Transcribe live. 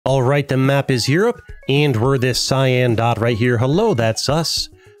Alright, the map is Europe, and we're this cyan dot right here. Hello, that's us.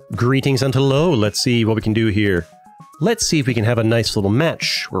 Greetings and hello. Let's see what we can do here. Let's see if we can have a nice little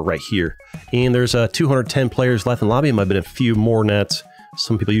match. We're right here. And there's 210 players left in the lobby. It might have been a few more than that.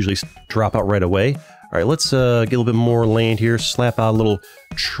 Some people usually drop out right away. Alright, let's get a little bit more land here. Slap out a little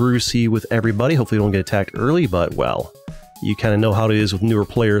trucey with everybody. Hopefully we don't get attacked early, but well, you kind of know how it is with newer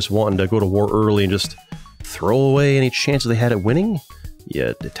players wanting to go to war early and just throw away any chances they had at winning.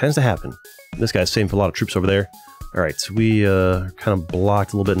 Yeah, it tends to happen. This guy's saving for a lot of troops over there. Alright, so we kind of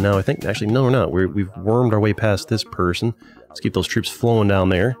blocked a little bit now, I think. Actually, no, we're not. We've wormed our way past this person. Let's keep those troops flowing down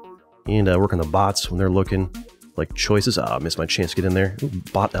there. And work on the bots when they're looking like choices. Ah, I missed my chance to get in there. Ooh,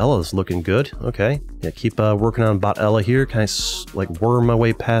 Bot Ella's looking good. Okay. Yeah, keep working on Bot Ella here. Kind of like worm my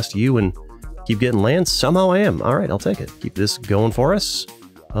way past you and keep getting land. Somehow I am. Alright, I'll take it. Keep this going for us.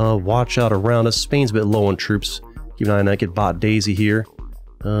 Watch out around us. Spain's a bit low on troops. Keep an eye on that. Get Bot Daisy here.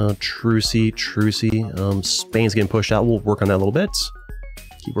 Trucy. Spain's getting pushed out. We'll work on that a little bit.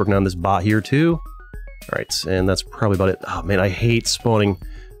 Keep working on this bot here too. Alright, and that's probably about it. Oh man, I hate spawning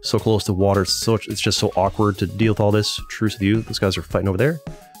so close to water. It's just so awkward to deal with all this. Truce with you. Those guys are fighting over there.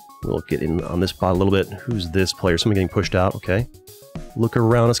 We'll get in on this bot a little bit. Who's this player? Somebody getting pushed out. Okay. Look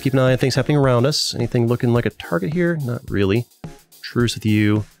around us. Keep an eye on things happening around us. Anything looking like a target here? Not really. Truce with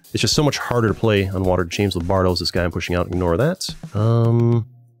you. It's just so much harder to play on water. James Lombardo's this guy I'm pushing out. Ignore that.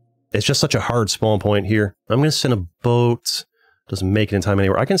 It's just such a hard spawn point here. I'm going to send a boat. Doesn't make it in time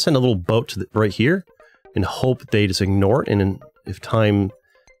anywhere. I can send a little boat to right here and hope they just ignore it. And if time...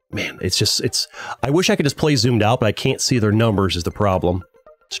 Man, it's... I wish I could just play zoomed out, but I can't see their numbers is the problem.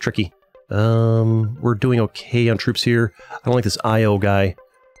 It's tricky. We're doing okay on troops here. I don't like this IO guy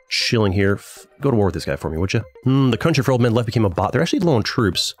chilling here. Go to war with this guy for me, would you? The country for old men left became a bot. They're actually low on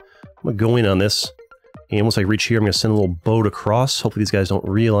troops. I'm going to go in on this. And once I reach here, I'm going to send a little boat across. Hopefully these guys don't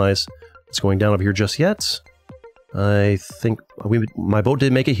realize it's going down over here just yet. I think my boat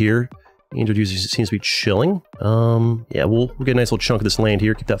did make it here. Angel user seems to be chilling. Yeah, we'll get a nice little chunk of this land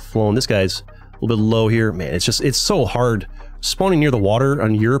here. Keep that flowing. This guy's a little bit low here. Man, it's so hard. Spawning near the water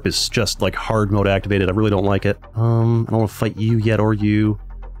on Europe is just like hard mode activated. I really don't like it. I don't want to fight you yet or you.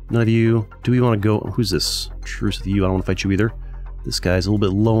 None of you. Do we want to go? Who's this? Truce with you. I don't want to fight you either. This guy's a little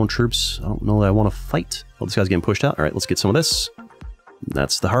bit low on troops. I don't know that I want to fight. Oh, this guy's getting pushed out. All right, let's get some of this.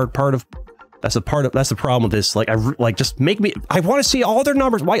 That's the hard part of... That's the problem with this. Like, just make me... I want to see all their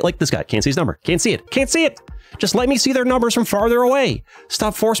numbers. Why? Like this guy. Can't see his number. Can't see it. Can't see it. Just let me see their numbers from farther away.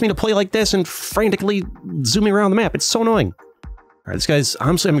 Stop forcing me to play like this and frantically zooming around the map. It's so annoying. All right, this guy's...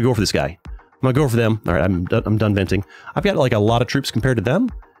 I'm going to go for this guy. I'm going to go for them. All right, I'm done venting. I've got like a lot of troops compared to them.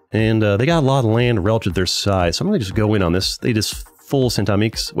 And they got a lot of land relative to their size. So I'm going to just go in on this. They just full sent on me.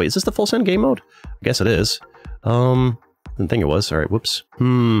 Wait, is this the full send game mode? I guess it is. Didn't think it was. All right, whoops.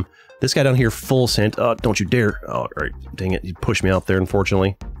 This guy down here full sent. Don't you dare. Oh, all right. Dang it. You pushed me out there,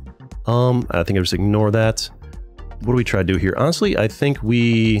 unfortunately. I think I just ignore that. What do we try to do here? Honestly, I think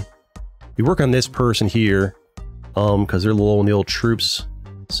we work on this person here. Because they're low on the old troops.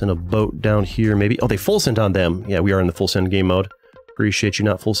 Send a boat down here, maybe. Oh, they full sent on them. Yeah, we are in the full send game mode. Appreciate you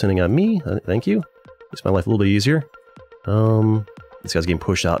not full sending on me. Thank you. Makes my life a little bit easier. This guy's getting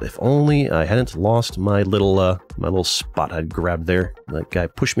pushed out. If only I hadn't lost my little spot I'd grabbed there. That guy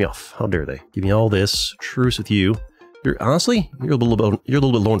pushed me off. How dare they? Give me all this. Truce with you. Honestly, you're a little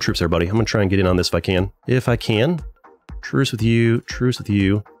bit low on troops there, buddy. I'm gonna try and get in on this if I can. If I can. Truce with you. Truce with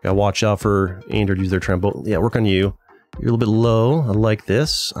you. Gotta watch out for Andrew to use their trampo. Yeah, work on you. You're a little bit low. I like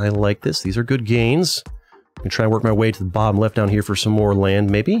this. I like this. These are good gains. I'm gonna try and work my way to the bottom left down here for some more land,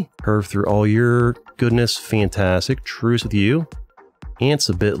 maybe. Curve through all your goodness. Fantastic. Truce with you. Ant's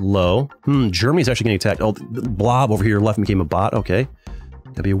a bit low. Germany's actually getting attacked. Oh, the blob over here left became a bot. Okay.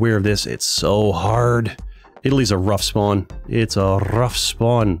 Gotta be aware of this. It's so hard. Italy's a rough spawn. It's a rough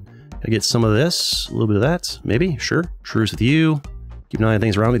spawn. Gotta get some of this. A little bit of that. Maybe. Sure. Truce with you. Keep an eye on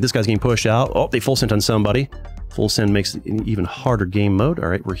things around me. This guy's getting pushed out. Oh, they full sent on somebody. Full send makes it an even harder game mode. All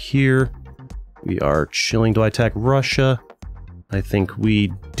right, we're here. We are chilling. Do I attack Russia? I think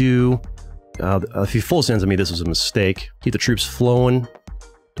we do. If he full sends on me, this was a mistake. Keep the troops flowing.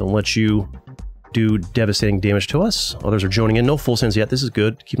 Don't let you do devastating damage to us. Others are joining in. No full sends yet. This is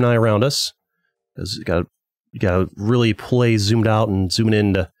good. Keep an eye around us. You gotta really play zoomed out and zooming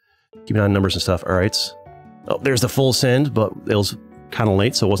in to keep an eye on numbers and stuff. All right. Oh, there's the full send, but it was kind of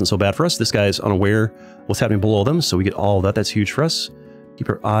late, so it wasn't so bad for us. This guy's unaware of what's happening below them, so we get all of that. That's huge for us. Keep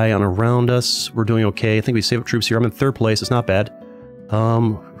our eye on around us. We're doing okay. I think we save up troops here. I'm in third place. It's not bad.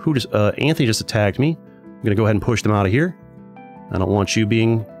 Anthony just attacked me. I'm gonna go ahead and push them out of here. I don't want you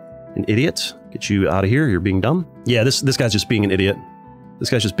being an idiot. Get you out of here. You're being dumb. Yeah, this guy's just being an idiot. This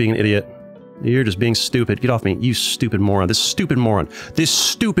guy's just being an idiot. You're just being stupid. Get off me, you stupid moron. This stupid moron. This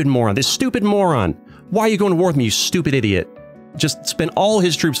stupid moron. This stupid moron. Why are you going to war with me, you stupid idiot? Just spend all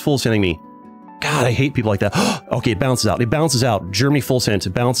his troops full sending me. God, I hate people like that. Okay, it bounces out. It bounces out. Germany full sent.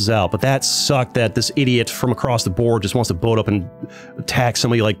 It bounces out. But that sucked that this idiot from across the board just wants to boat up and attack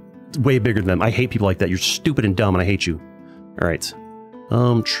somebody like way bigger than them. I hate people like that. You're stupid and dumb and I hate you. All right.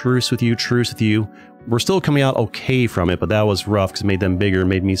 Truce with you. Truce with you. We're still coming out okay from it, but that was rough because it made them bigger,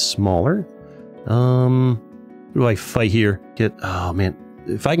 made me smaller. Who do I fight here? Oh man.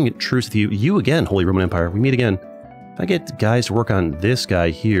 If I can get truce with you, you again, Holy Roman Empire. We meet again. If I get guys to work on this guy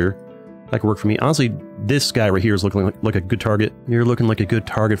here, that could work for me. Honestly, this guy right here is looking like a good target. You're looking like a good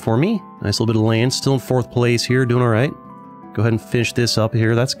target for me. Nice little bit of land. Still in 4th place here. Doing all right. Go ahead and finish this up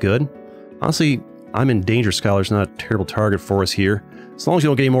here. That's good. Honestly, I'm in danger. Scholar's not a terrible target for us here. As long as you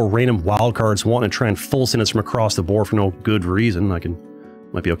don't get any more random wild cards wanting to try and full send us from across the board for no good reason,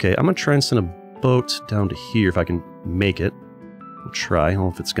 might be okay. I'm going to try and send a boat down to here if I can make it. I'll try. I don't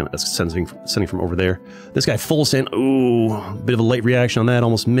know if it's gonna sending from over there. This guy full send. Ooh, bit of a late reaction on that.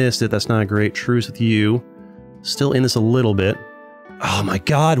 Almost missed it. That's not great. Truce with you. Still in this a little bit. Oh my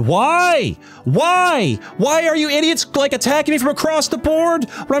God! Why? Why? Why are you idiots like attacking me from across the board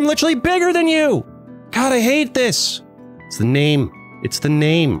when I'm literally bigger than you? God, I hate this. It's the name. It's the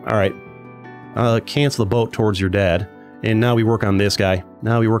name. All right. Cancel the boat towards your dad. And now we work on this guy.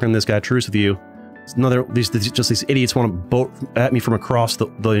 Now we work on this guy. Truce with you. Another, these idiots want to boat at me from across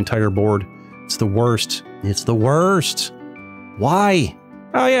the entire board. It's the worst. It's the worst. Why?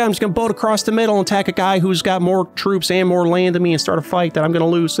 Oh yeah, I'm just gonna boat across the middle and attack a guy who's got more troops and more land than me and start a fight that I'm gonna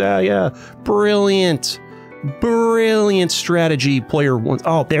lose. Yeah. Brilliant. Brilliant strategy, player one.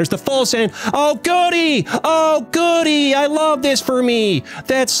 Oh, there's the full send. Oh, goody! Oh, goody! I love this for me.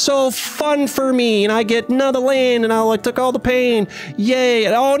 That's so fun for me, and I get none of the land, and I took all the pain. Yay!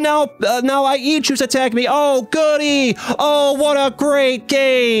 Oh, now you choose to attack me. Oh, goody! Oh, what a great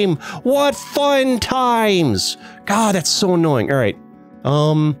game! What fun times! God, that's so annoying. All right,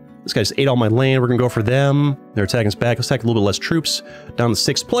 this guy just ate all my land. We're gonna go for them. They're attacking us back. Let's attack a little bit less troops. Down to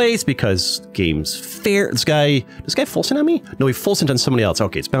 6th place because game's fair. This guy full send on me? No, he full sent on somebody else.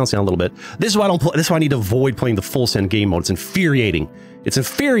 Okay, it's bouncing out a little bit. This is why I don't play. This is why I need to avoid playing the full send game mode. It's infuriating. It's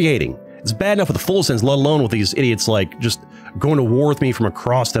infuriating. It's bad enough with the full sends, let alone with these idiots like just going to war with me from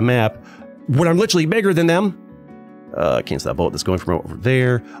across the map when I'm literally bigger than them. Cancel that boat that's going from over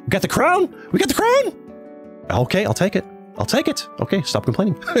there. We got the crown. We got the crown. Okay, I'll take it. I'll take it. Okay, stop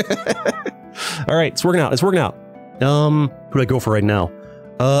complaining. All right, it's working out. It's working out. Who do I go for right now?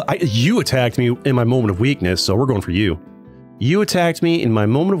 You attacked me in my moment of weakness, so we're going for you. You attacked me in my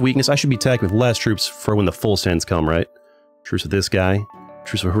moment of weakness. I should be attacking with less troops for when the full sends come, right? Truce with this guy.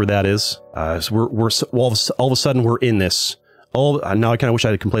 Truce with whoever that is. So we're all of a sudden we're in this. Now I kind of wish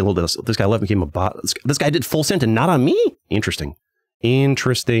I had complained a little bit. This guy left and became a bot. This guy did full send and not on me? Interesting.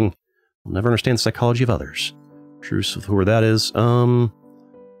 Interesting. I'll never understand the psychology of others. Truce with whoever that is. Who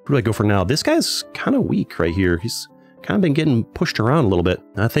do I go for now? This guy's kind of weak right here. He's kind of been getting pushed around a little bit.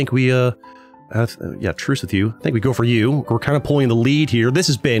 I think we, yeah, truce with you. I think we go for you. We're kind of pulling the lead here. This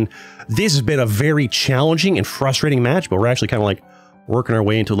has been a very challenging and frustrating match, but we're actually kind of like working our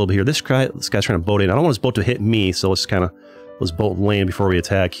way into a little bit here. This guy's trying to boat in. I don't want his boat to hit me, so let's boat land before we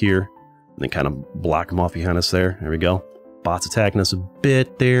attack here. And then kind of block him off behind us there. There we go. Bot's attacking us a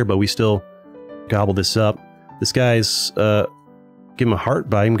bit there, but we still gobble this up. This guy's, give him a heart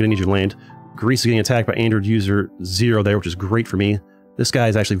buy. I'm going to need your land. Greece is getting attacked by Android user 0 there, which is great for me. This guy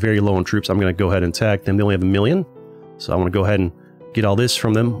is actually very low on troops. I'm going to go ahead and attack them. They only have 1 million. So I want to go ahead and get all this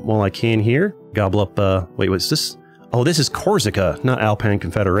from them while I can here. Gobble up, wait, what's this? Oh, this is Corsica, not Alpine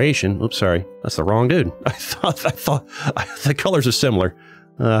Confederation. Oops, sorry. That's the wrong dude. I thought the colors are similar.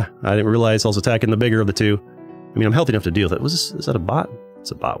 I didn't realize I was attacking the bigger of the two. I mean, I'm healthy enough to deal with it. Is that a bot? It's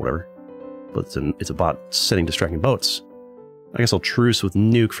a bot, whatever. But it's a bot sending distracting boats. I guess I'll truce with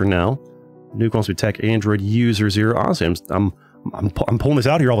Nuke for now. Nuke wants to attack Android user 0. Honestly, I'm pulling this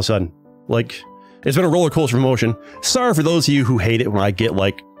out here all of a sudden. Like, it's been a roller coaster of emotion. Sorry for those of you who hate it when I get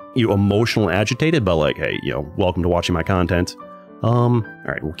like, emotional and agitated, but like, hey, welcome to watching my content. All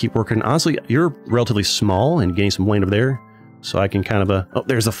right, we'll keep working. Honestly, you're relatively small and getting some land over there, so I can kind of oh,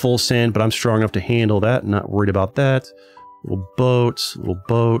 there's a full send, but I'm strong enough to handle that. Not worried about that. Little boats, little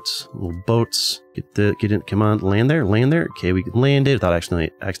boats, little boats. Get in. Come on, land there, land there. Okay, we can land it without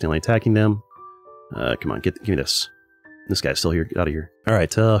accidentally attacking them. Come on, give me this. This guy's still here. Get out of here. All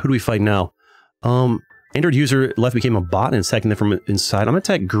right, who do we fight now? Android user left became a bot and attacking them from inside. I'm gonna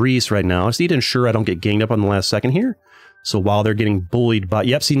attack Greece right now. I just need to ensure I don't get ganged up on the last second here. So while they're getting bullied by,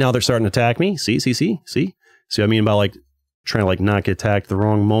 yep, see now they're starting to attack me. See what I mean by like trying to like not get attacked the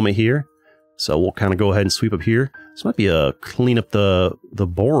wrong moment here. So we'll kind of go ahead and sweep up here. This might be a clean up the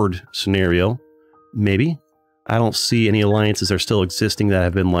board scenario, maybe. I don't see any alliances that are still existing that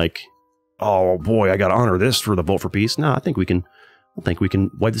have been like, oh boy, I got to honor this for the vote for peace. No, I think we can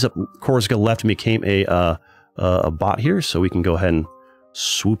wipe this up. Corsica left and became a bot here, so we can go ahead and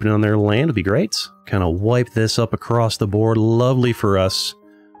swoop it on their land. Would be great. Kind of wipe this up across the board. Lovely for us.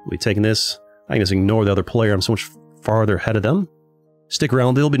 We'll be taking this. I can just ignore the other player. I'm so much farther ahead of them. Stick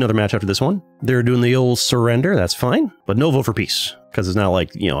around. There'll be another match after this one. They're doing the old surrender. That's fine. But no vote for peace. Because it's not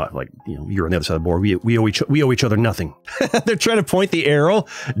like, you're on the other side of the board. We owe each other nothing. They're trying to point the arrow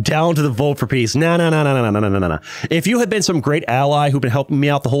down to the vote for peace. No. If you had been some great ally who'd been helping me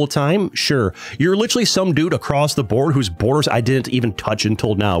out the whole time, sure. You're literally some dude across the board whose borders I didn't even touch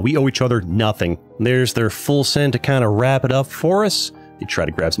until now. We owe each other nothing. There's their full send to kind of wrap it up for us. They try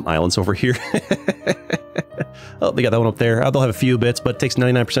to grab some islands over here. Oh, they got that one up there. They'll have a few bits, but it takes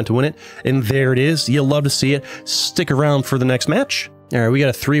 99% to win it. And there it is. You'll love to see it. Stick around for the next match. All right, we got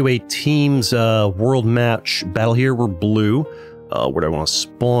a three-way teams world match battle here. We're blue. Where do I want to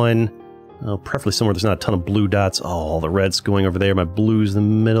spawn? Preferably somewhere there's not a ton of blue dots. Oh, the red's going over there. My blue's in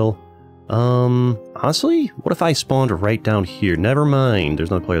the middle. Honestly, what if I spawned right down here? Never mind. There's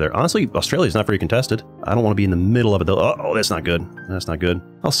another player there. Honestly, Australia's not very contested. I don't want to be in the middle of it, though. Oh, that's not good. That's not good.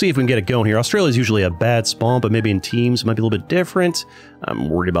 I'll see if we can get it going here. Australia's usually a bad spawn, but maybe in teams it might be a little bit different. I'm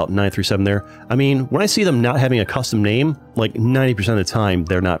worried about 937 there. I mean, when I see them not having a custom name, like 90% of the time,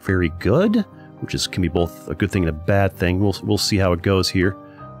 they're not very good, which can be both a good thing and a bad thing. We'll see how it goes here.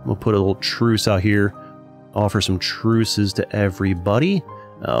 We'll put a little truce out here. Offer some truces to everybody.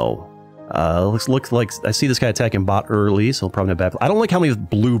 Oh. Looks like I see this guy attacking bot early, so he'll probably have bad. I don't like how many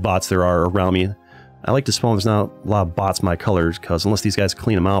blue bots there are around me. I like to spawn there's not a lot of bots my colors, because unless these guys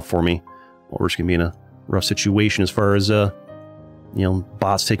clean them out for me, well, we're just going to be in a rough situation as far as,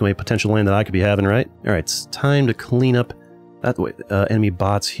 bots taking away potential land that I could be having, right? All right, it's time to clean up that way. Enemy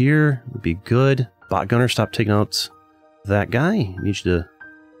bots here would be good. Bot gunner, stop taking out that guy. I need you to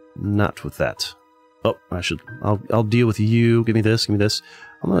not with that. Oh, I'll deal with you. Give me this, give me this.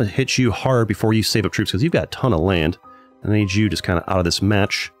 I'm going to hit you hard before you save up troops, because you've got a ton of land. And I need you just kind of out of this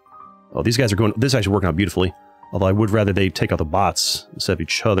match. Oh, these guys are going... This is actually working out beautifully. Although I would rather they take out the bots instead of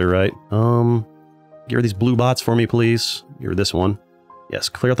each other, right? Get rid of these blue bots for me, please. Get rid of this one. Yes,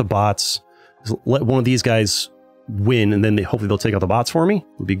 clear out the bots. Just let one of these guys win, and then hopefully they'll take out the bots for me.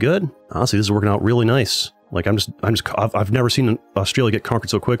 Would be good. Honestly, this is working out really nice. Like, I've never seen Australia get conquered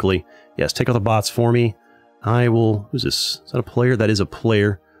so quickly. Yes, take out the bots for me. I will... Who's this? Is that a player? That is a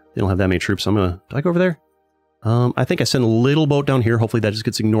player. They don't have that many troops, so I'm gonna... Do I go over there? I think I send a little boat down here. Hopefully that just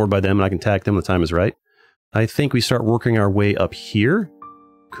gets ignored by them and I can attack them when the time is right. I think we start working our way up here.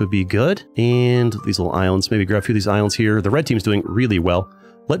 Could be good. And these little islands. Maybe grab a few of these islands here. The red team's doing really well.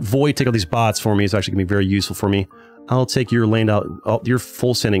 Let Void take out these bots for me. It's actually going to be very useful for me. I'll take your land out. Oh, you're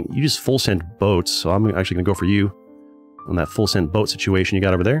full sending. You just full send boats, so I'm actually going to go for you on that full send boat situation you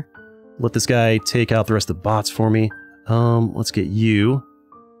got over there. Let this guy take out the rest of the bots for me. Let's get you.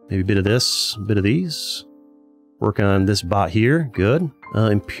 Maybe a bit of this, a bit of these. Work on this bot here. Good.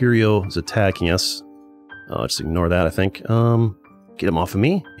 Imperial is attacking us. Just ignore that, I think. Get him off of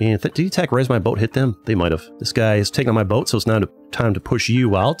me. And did he attack right as my boat hit them? They might have. This guy is taking on my boat, so it's now time to push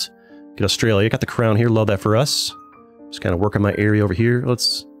you out. Get Australia. Got the crown here. Love that for us. Just kind of work on my area over here.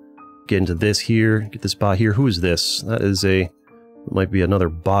 Let's get into this here. Get this bot here. Who is this? That is might be another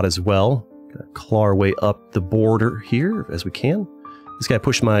bot as well. Gotta claw our way up the border here as we can. This guy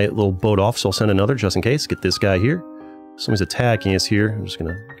pushed my little boat off, so I'll send another just in case. Get this guy here. Somebody's attacking us here. I'm just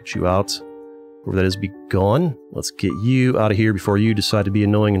gonna get you out. Whoever that is, be gone. Let's get you out of here before you decide to be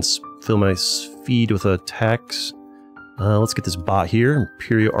annoying and fill my feed with attacks. Let's get this bot here.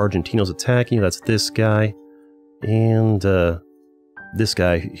 Imperial Argentino's attacking you. That's this guy. And this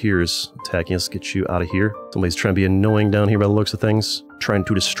guy here is attacking us. Get you out of here. Somebody's trying to be annoying down here by the looks of things. Trying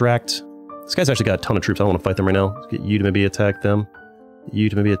to distract. This guy's actually got a ton of troops. I don't want to fight them right now. Let's get you to maybe attack them. You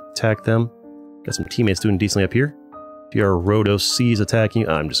to maybe attack them. Got some teammates doing decently up here. PR Roto C's attacking you.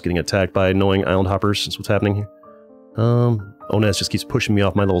 I'm just getting attacked by annoying island hoppers. That's what's happening here. Onez just keeps pushing me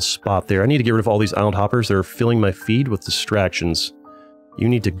off my little spot there. I need to get rid of all these island hoppers. They're filling my feed with distractions. You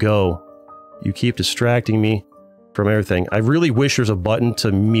need to go. You keep distracting me from everything. I really wish there's a button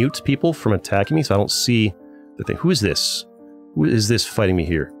to mute people from attacking me so I don't see the thing. Who is this? Who is this fighting me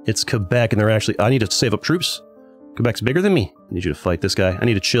here? It's Quebec, and they're actually... I need to save up troops. Quebec's bigger than me. I need you to fight this guy. I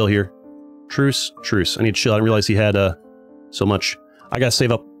need to chill here. Truce, truce. I need to chill. I didn't realize he had so much. I gotta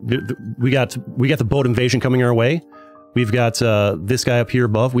save up. We got the boat invasion coming our way. We've got this guy up here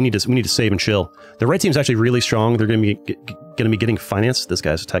above. We need to save and chill. The red team's actually really strong. They're going to be getting finance. This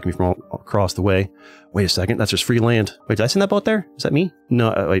guy's attacking me from all across the way. Wait a second. That's just free land. Wait, did I send that boat there? Is that me?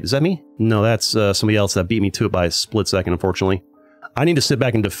 No, wait, is that me? No, that's somebody else that beat me to it by a split second, unfortunately. I need to sit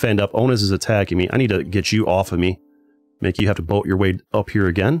back and defend up. Onus is attacking me. I need to get you off of me. Make you have to boat your way up here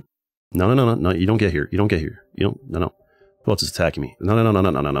again. No, you don't get here. You don't get here. You don't, no. Who else is attacking me? No.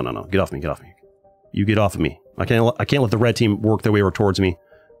 Get off me, get off me. You get off of me. I can't let the red team work their way over towards me.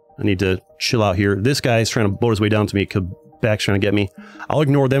 I need to chill out here. This guy's trying to boat his way down to me. Quebec's trying to get me. I'll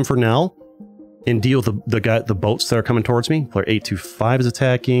ignore them for now and deal with the boats that are coming towards me. Player 825 is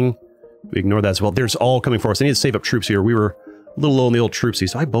attacking. We ignore that as well. There's all coming for us. I need to save up troops here. We were a little low in the old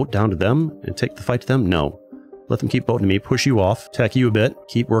troopsies. So I boat down to them and take the fight to them? No. Let them keep boating to me. Push you off. Attack you a bit.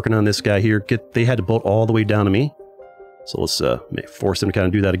 Keep working on this guy here. They had to boat all the way down to me. So let's force them to kind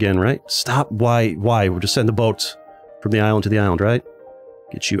of do that again, right? Stop. Why? We'll just send the boats from the island to the island, right?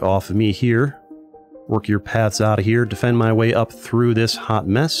 Get you off of me here. Work your paths out of here. Defend my way up through this hot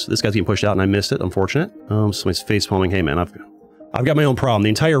mess. This guy's getting pushed out and I missed it. Unfortunate. Somebody's face palming. Hey man, I've got my own problem. The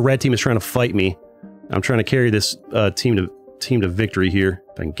entire red team is trying to fight me. I'm trying to carry this team to victory here.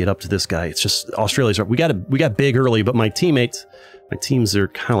 If I can get up to this guy, it's just Australia's. We got big early, but my teams are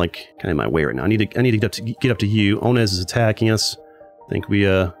kind of in my way right now. I need to get up to you. Onez is attacking us. I think we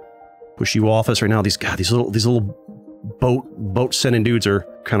push you off us right now. These little boat sending dudes are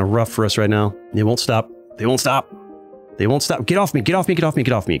kind of rough for us right now. They won't stop. They won't stop. They won't stop. Get off me. Get off me. Get off me.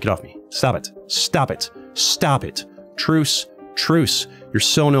 Get off me. Get off me. Stop it. Stop it. Stop it. Truce. Truce. You're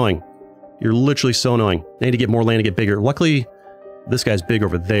so annoying. You're literally so annoying. I need to get more land to get bigger. Luckily, this guy's big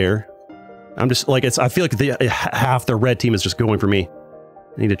over there. I'm just like, I feel like half the red team is just going for me.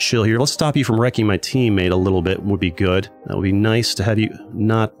 I need to chill here. Let's stop you from wrecking my teammate a little bit would be good. That would be nice to have you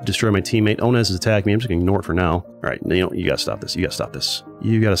not destroy my teammate. Onez is attacking me. I'm just going to ignore it for now. All right, you got to stop this. You got to stop this.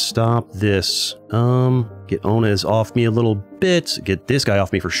 You got to stop this. Get Onez off me a little bit. Get this guy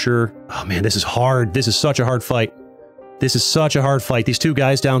off me for sure. Oh man, this is hard. This is such a hard fight. This is such a hard fight. These two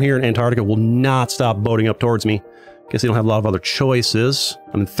guys down here in Antarctica will not stop boating up towards me. Guess they don't have a lot of other choices.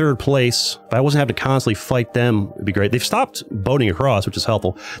 I'm in third place. If I wasn't having to constantly fight them, it'd be great. They've stopped boating across, which is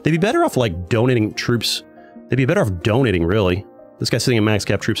helpful. They'd be better off, like, donating troops. They'd be better off donating, really. This guy's sitting in max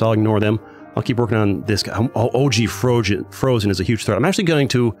cap troops. I'll ignore them. I'll keep working on this guy. Oh, OG Frozen is a huge threat. I'm actually going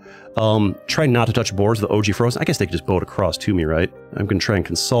to try not to touch boards with the OG Frozen. I guess they could just boat across to me, right? I'm going to try and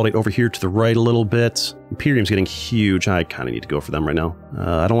consolidate over here to the right a little bit. Imperium's getting huge. I kind of need to go for them right now.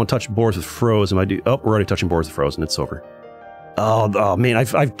 I don't want to touch boards with Frozen. I do. Oh, we're already touching boards with Frozen. It's over. Oh man,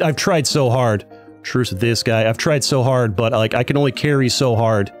 I've tried so hard. Truce with this guy. I've tried so hard, but like I can only carry so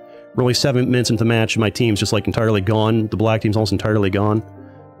hard. We're only 7 minutes into the match, and my team's just like entirely gone. The black team's almost entirely gone.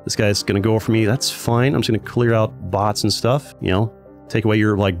 This guy's gonna go for me. That's fine. I'm just gonna clear out bots and stuff. You know, take away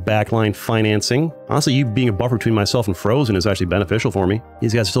your like backline financing. Honestly, you being a buffer between myself and Frozen is actually beneficial for me.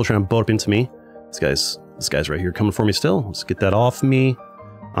 These guys are still trying to boat up into me. This guy's right here coming for me still. Let's get that off me.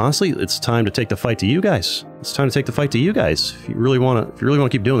 Honestly, it's time to take the fight to you guys. It's time to take the fight to you guys. If you really want to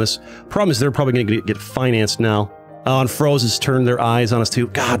keep doing this. Problem is, they're probably gonna get financed now. And Frozen's turned their eyes on us too.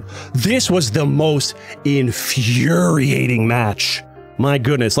 God, this was the most infuriating match. My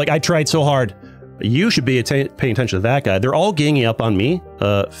goodness, like I tried so hard. You should be paying attention to that guy. They're all ganging up on me.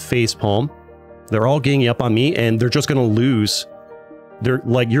 Facepalm. They're all ganging up on me, and they're just gonna lose. They're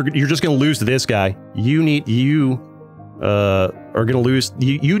like you're just gonna lose to this guy. You are gonna lose.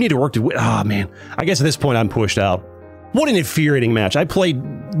 You need to work to. Ah man, I guess at this point I'm pushed out. What an infuriating match. I played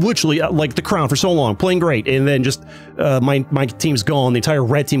literally like the crown for so long, playing great, and then just my team's gone. The entire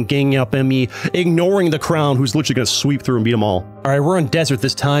red team ganging up on me, ignoring the crown, who's literally going to sweep through and beat them all. All right, we're on desert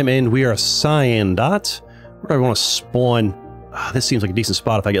this time, and we are Cyan Dot. Where do I want to spawn? This seems like a decent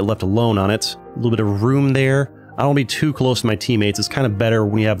spot if I get left alone on it. A little bit of room there. I don't want to be too close to my teammates. It's kind of better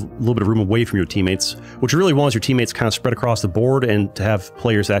when you have a little bit of room away from your teammates. What you really want is your teammates kind of spread across the board and to have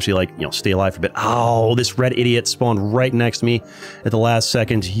players actually, like, you know, stay alive for a bit. Oh, this red idiot spawned right next to me at the last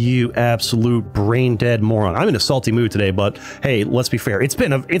second. You absolute brain dead moron. I'm in a salty mood today, but hey, let's be fair. It's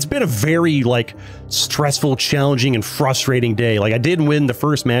been a very, like, stressful, challenging, and frustrating day. Like, I did win the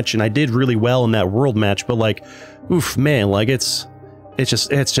first match, and I did really well in that world match, but, like, oof, man, like, it's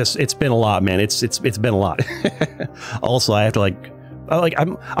been a lot, man. It's been a lot. Also, I have to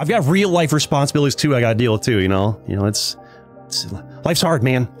I've got real life responsibilities too. I got to deal with too. You know, it's life's hard,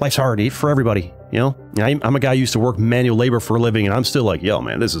 man. Life's hard for everybody. You know, I'm a guy who used to work manual labor for a living, and I'm still like, yo,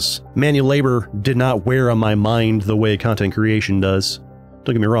 man, manual labor did not wear on my mind the way content creation does.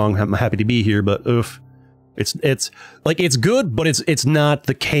 Don't get me wrong, I'm happy to be here, but oof, It's like, it's good, but it's not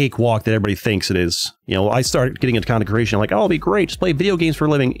the cakewalk that everybody thinks it is. You know, I started getting into content creation. I'm like, oh, it'll be great. Just play video games for a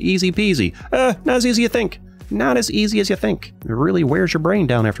living. Easy peasy. Not as easy as you think. Not as easy as you think. It really wears your brain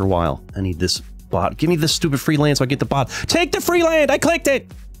down after a while. I need this bot. Give me this stupid free land so I get the bot. Take the free land! I clicked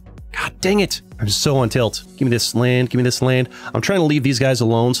it! God dang it. I'm so on tilt. Give me this land. Give me this land. I'm trying to leave these guys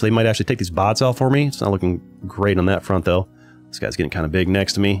alone so they might actually take these bots out for me. It's not looking great on that front, though. This guy's getting kind of big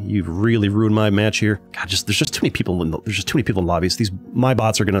next to me. You've really ruined my match here. God, there's just too many people in there's just too many people in lobbies. My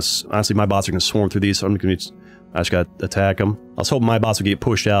bots are gonna, honestly, my bots are gonna swarm through these, so I just gotta attack them. I was hoping my bots would get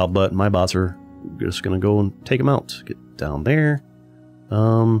pushed out, but my bots are just gonna go and take them out. Get down there.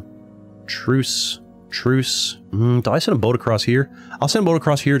 Truce. Do I send a boat across here? I'll send a boat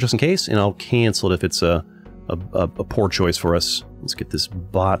across here just in case, and I'll cancel it if it's a poor choice for us. Let's get this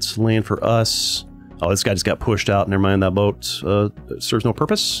bot's land for us. Oh, this guy just got pushed out. Never mind, that boat serves no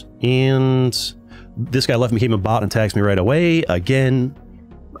purpose. And this guy left and became a bot and attacks me right away. Again,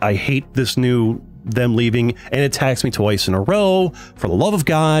 I hate this new them leaving, and it attacks me twice in a row. For the love of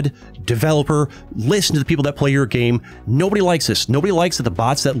God, developer, listen to the people that play your game. Nobody likes this. Nobody likes that the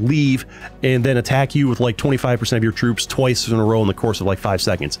bots that leave and then attack you with like 25% of your troops twice in a row in the course of like 5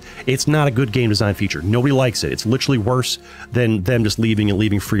 seconds. It's not a good game design feature. Nobody likes it. It's literally worse than them just leaving and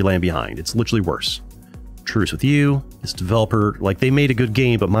leaving free land behind. It's literally worse. Truce with you. This developer, like, they made a good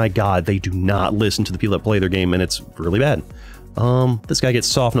game, but my God, they do not listen to the people that play their game, and it's really bad. This guy gets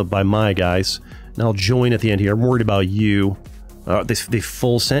softened up by my guys. And I'll join at the end here. I'm worried about you. They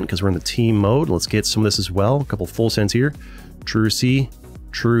full sent because we're in the team mode. Let's get some of this as well. A couple full sends here. Trucy.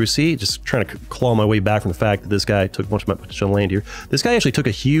 Just trying to claw my way back from the fact that this guy took much of my potential land here. This guy actually took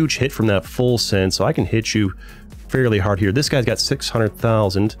a huge hit from that full send, so I can hit you fairly hard here. This guy's got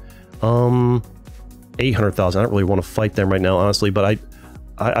 600,000. 800,000. I don't really want to fight them right now, honestly, but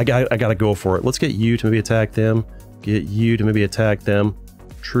I gotta go for it. Let's get you to maybe attack them. Get you to maybe attack them.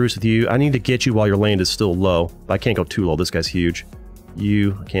 Truce with you. I need to get you while your land is still low. I can't go too low. This guy's huge.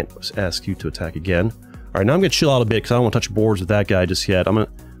 I can't ask you to attack again. All right, now I'm going to chill out a bit because I don't want to touch boards with that guy just yet. I think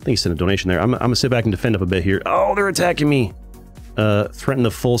he sent a donation there. I'm going to sit back and defend up a bit here. Oh, they're attacking me. Threaten the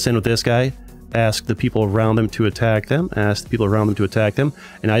full send with this guy. Ask the people around them to attack them. Ask the people around them to attack them.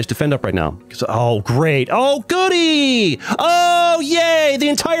 And I just defend up right now. Oh, great. Oh, goody. Oh, yay. The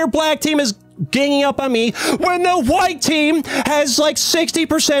entire black team is ganging up on me when the white team has like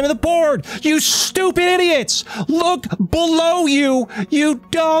 60% of the board. You stupid idiots. Look below you, you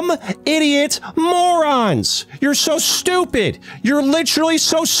dumb idiot morons. You're so stupid. You're literally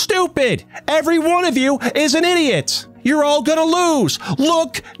so stupid. Every one of you is an idiot. You're all gonna lose.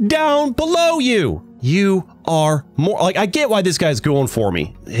 Look down below you. You are more like, I get why this guy's going for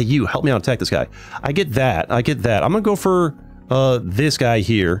me. Hey, you help me out attack this guy. I get that. I'm gonna go for this guy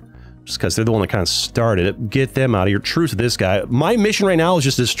here. Just because they're the one that kind of started it. Get them out of here. Truce with this guy. My mission right now is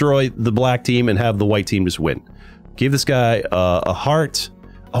just destroy the black team and have the white team just win. Give this guy a heart.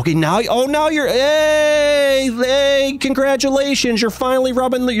 Okay, now, now you're, hey, congratulations. You're finally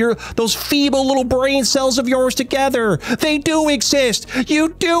rubbing those feeble little brain cells of yours together. They do exist.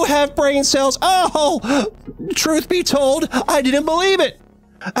 You do have brain cells. Oh, truth be told, I didn't believe it.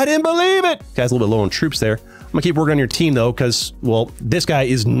 Guy's a little bit low on troops there. I'm gonna keep working on your team though, because, well, this guy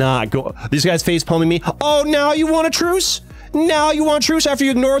is not this guy's face palming me. Oh, now you want a truce? Now you want a truce after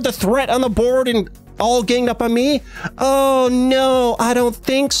you ignored the threat on the board and all ganged up on me? Oh no, I don't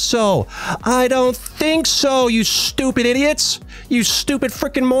think so. I don't think so, you stupid idiots. You stupid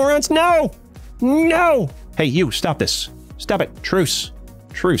freaking morons. No, no. Hey, you, stop this. Stop it. Truce.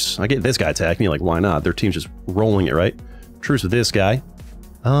 I get this guy attacking me, like, why not? Their team's just rolling it, right? Truce with this guy.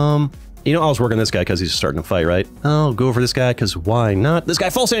 You know, I was working this guy because he's starting to fight, right? I'll go for this guy because why not? This guy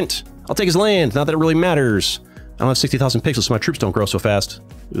full sent! I'll take his land, not that it really matters. I don't have 60,000 pixels, so my troops don't grow so fast.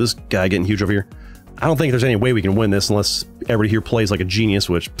 This guy getting huge over here. I don't think there's any way we can win this unless everybody here plays like a genius,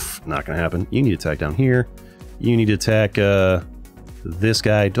 which, not gonna happen. You need to attack down here. You need to attack, this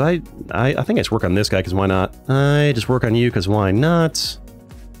guy. I think I just work on this guy because why not? I just work on you because why not?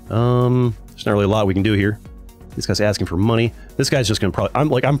 There's not really a lot we can do here. This guy's asking for money. This guy's just gonna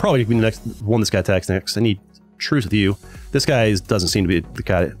probably, I'm probably gonna be the next one this guy attacks next. I need truce with you. This guy doesn't seem to be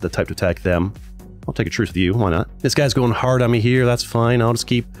the type to attack them. I'll take a truce with you, why not? This guy's going hard on me here, that's fine. I'll just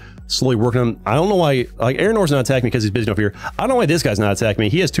keep slowly working on, I don't know why, like, Aranor's not attacking me because he's busy over here. I don't know why this guy's not attacking me.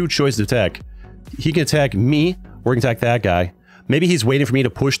 He has two choices to attack. He can attack me, or he can attack that guy. Maybe he's waiting for me to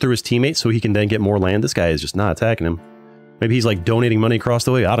push through his teammates so he can then get more land. This guy is just not attacking him. Maybe he's like donating money across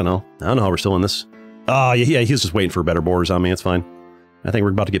the way, I don't know. I don't know how we're still in this. Oh, yeah, he's just waiting for better borders on me. It's fine. I think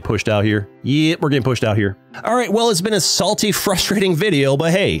we're about to get pushed out here. Yeah, we're getting pushed out here. All right, well, it's been a salty, frustrating video,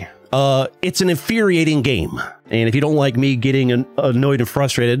 but hey, It's an infuriating game. And if you don't like me getting annoyed and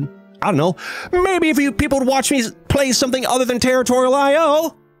frustrated, I don't know, maybe if people would watch me play something other than Territorial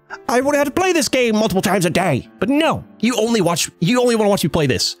IO, I would have to play this game multiple times a day. But no, you only want to watch me play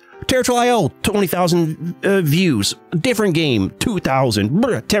this. Territorial IO, 20,000 views. Different game, 2,000,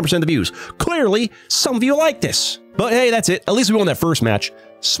 10% of the views. Clearly, some of you like this. But hey, that's it. At least we won that first match.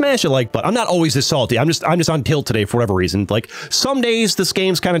 Smash a like button. I'm not always this salty. I'm just on tilt today for whatever reason. Like, some days this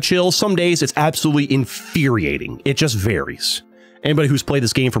game's kind of chill. Some days it's absolutely infuriating. It just varies. Anybody who's played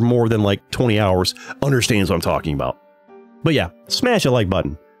this game for more than like 20 hours understands what I'm talking about. But yeah, smash a like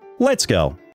button. Let's go.